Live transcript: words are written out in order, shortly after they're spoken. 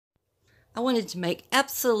I wanted to make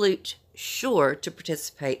absolute sure to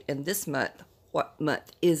participate in this month. What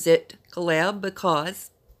month is it collab?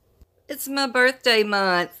 Because it's my birthday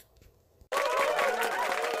month.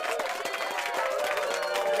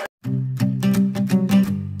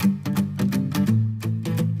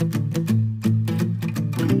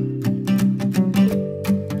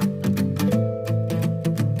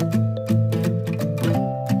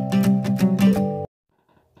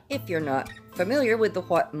 If you're not familiar with the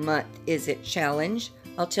What Month Is It challenge,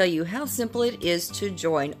 I'll tell you how simple it is to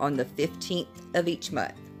join on the 15th of each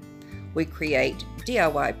month. We create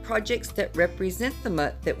DIY projects that represent the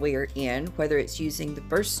month that we are in, whether it's using the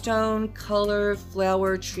birthstone, color,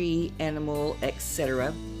 flower, tree, animal,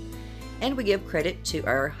 etc. And we give credit to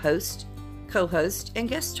our host, co-host, and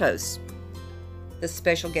guest host. The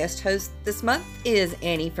special guest host this month is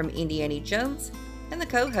Annie from Indiana Jones, and the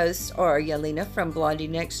co-hosts are Jelena from Blondie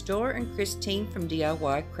Next Door and Christine from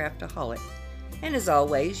DIY Craftaholic. And as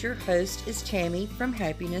always, your host is Tami from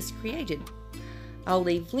Happiness Created. I'll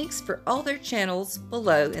leave links for all their channels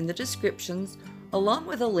below in the descriptions, along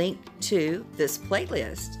with a link to this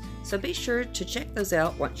playlist. So be sure to check those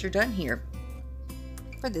out once you're done here.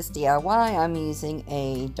 For this DIY, I'm using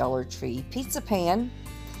a Dollar Tree pizza pan,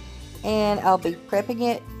 and I'll be prepping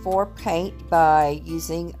it for paint by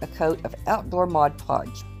using a coat of outdoor Mod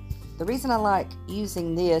Podge. The reason I like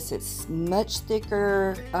using this, it's much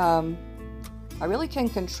thicker. I really can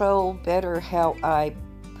control better how I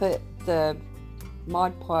put the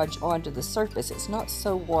Mod Podge onto the surface. It's not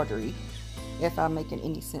so watery, if I'm making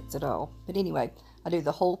any sense at all. But anyway, I do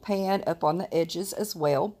the whole pan up on the edges as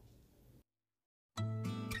well.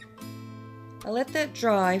 I let that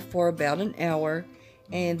dry for about an hour,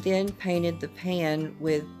 and then painted the pan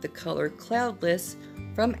with the color Cloudless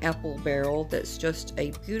from Apple Barrel. That's just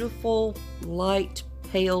a beautiful light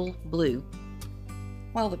pale blue.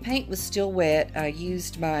 While the paint was still wet, I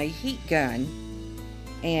used my heat gun,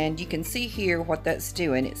 and you can see here what that's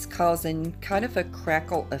doing. It's causing kind of a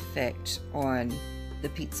crackle effect on the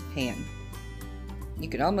pizza pan. You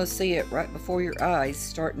can almost see it right before your eyes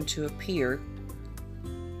starting to appear.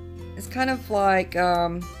 It's kind of like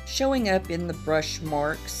showing up in the brush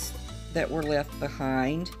marks that were left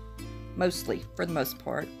behind, mostly, for the most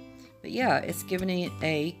part. But yeah, it's giving it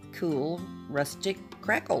a cool, rustic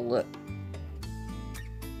crackle look.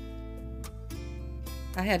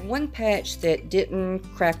 I had one patch that didn't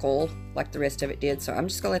crackle like the rest of it did, so I'm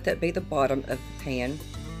just going to let that be the bottom of the pan.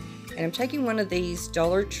 And I'm taking one of these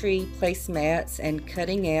Dollar Tree placemats and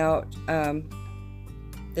cutting out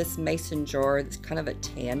this mason jar that's kind of a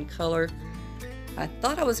tan color. I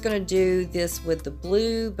thought I was going to do this with the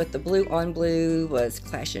blue, but the blue on blue was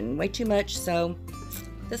clashing way too much, so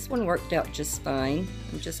this one worked out just fine.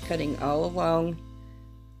 I'm just cutting all along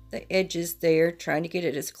the edges there, trying to get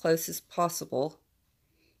it as close as possible,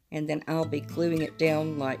 and then I'll be gluing it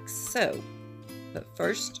down like so. But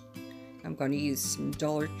first, I'm going to use some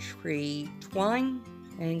Dollar Tree twine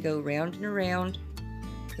and go round and around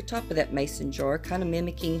the top of that mason jar, kind of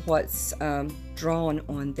mimicking what's drawn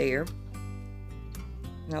on there.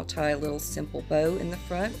 And I'll tie a little simple bow in the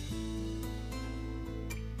front.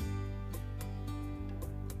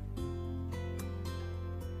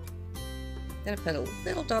 Then I put a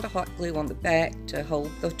little dot of hot glue on the back to hold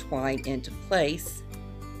the twine into place,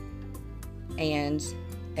 and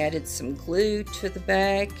added some glue to the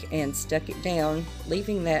back and stuck it down,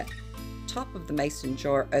 leaving that top of the mason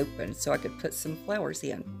jar open so I could put some flowers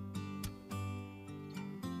in.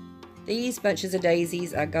 These bunches of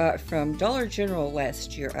daisies I got from Dollar General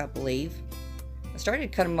last year, I believe. I started to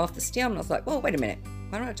cut them off the stem and I was like, whoa, wait a minute,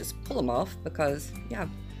 why don't I just pull them off? Because yeah,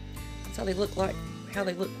 that's how they look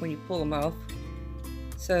when you pull them off.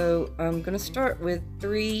 So I'm going to start with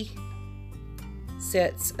 3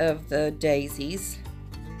 sets of the daisies,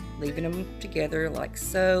 leaving them together like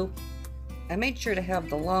so. I made sure to have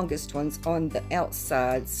the longest ones on the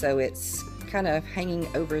outside so it's kind of hanging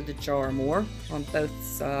over the jar more on both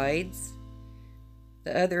sides.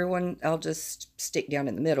 The other one I'll just stick down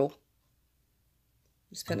in the middle.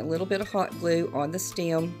 Just putting a little bit of hot glue on the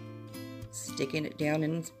stem, sticking it down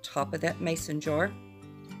in the top of that mason jar.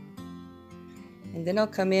 And then I'll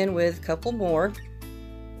come in with a couple more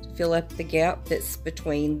to fill up the gap that's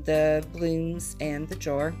between the blooms and the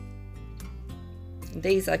jar.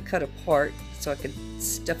 These I cut apart so I could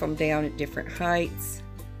stuff them down at different heights,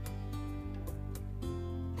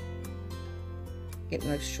 getting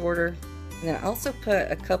those shorter. And then I also put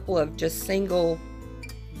a couple of just single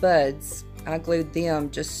buds. I glued them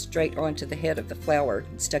just straight onto the head of the flower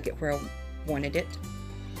and stuck it where I wanted it.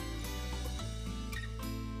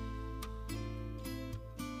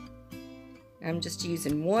 I'm just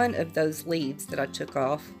using one of those leaves that I took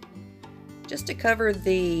off just to cover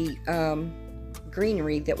the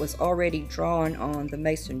greenery that was already drawn on the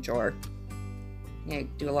mason jar.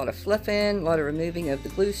 Do a lot of fluffing, a lot of removing of the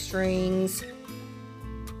glue strings.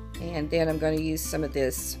 And then I'm going to use some of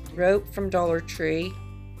this rope from Dollar Tree.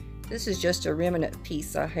 This is just a remnant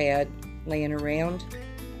piece I had laying around.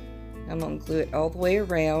 I'm going to glue it all the way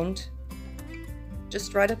around,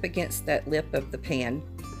 just right up against that lip of the pan,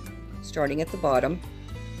 starting at the bottom.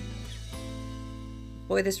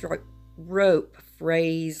 Boy, this rope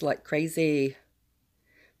frays like crazy.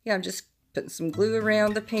 Yeah, I'm just putting some glue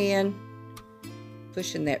around the pan,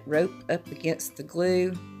 pushing that rope up against the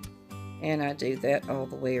glue, and I do that all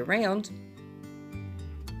the way around.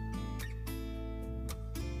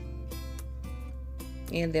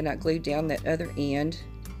 And then I glue down that other end.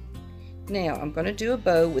 Now I'm going to do a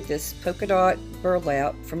bow with this polka dot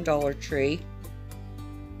burlap from Dollar Tree.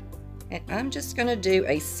 And I'm just going to do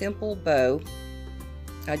a simple bow.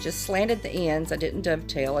 I just slanted the ends. I didn't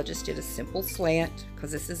dovetail. I just did a simple slant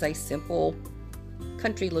because this is a simple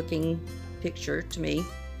country looking picture to me.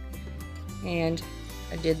 And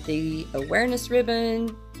I did the awareness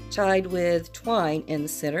ribbon tied with twine in the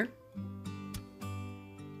center.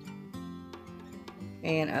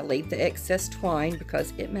 And I leave the excess twine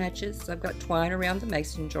because it matches. I've got twine around the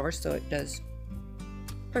mason jar, so it does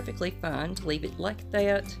perfectly fine to leave it like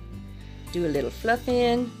that. Do a little fluff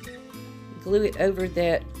in, glue it over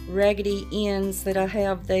that raggedy ends that I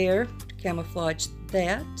have there to camouflage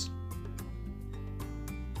that.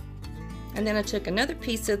 And then I took another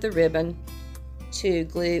piece of the ribbon to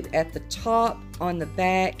glue at the top on the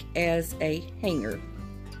back as a hanger.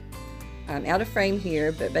 I'm out of frame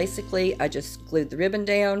here, but basically I just glued the ribbon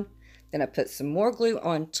down, then I put some more glue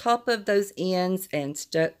on top of those ends and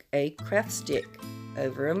stuck a craft stick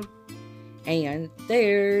over them, and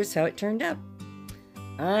there's how it turned out.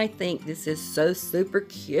 I think this is so super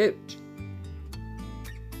cute.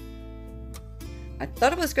 I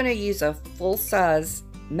thought I was going to use a full-size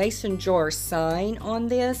mason jar sign on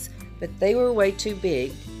this, but they were way too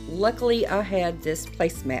big. Luckily I had this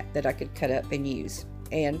placemat that I could cut up and use,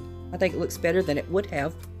 and I think it looks better than it would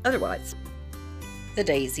have otherwise. The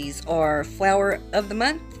daisies are flower of the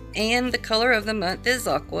month, and the color of the month is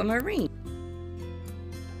aquamarine.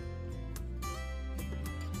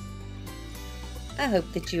 I hope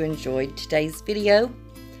that you enjoyed today's video,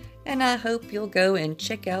 and I hope you'll go and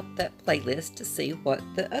check out that playlist to see what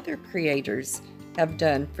the other creators have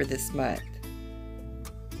done for this month.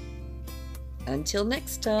 Until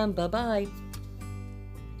next time, bye-bye.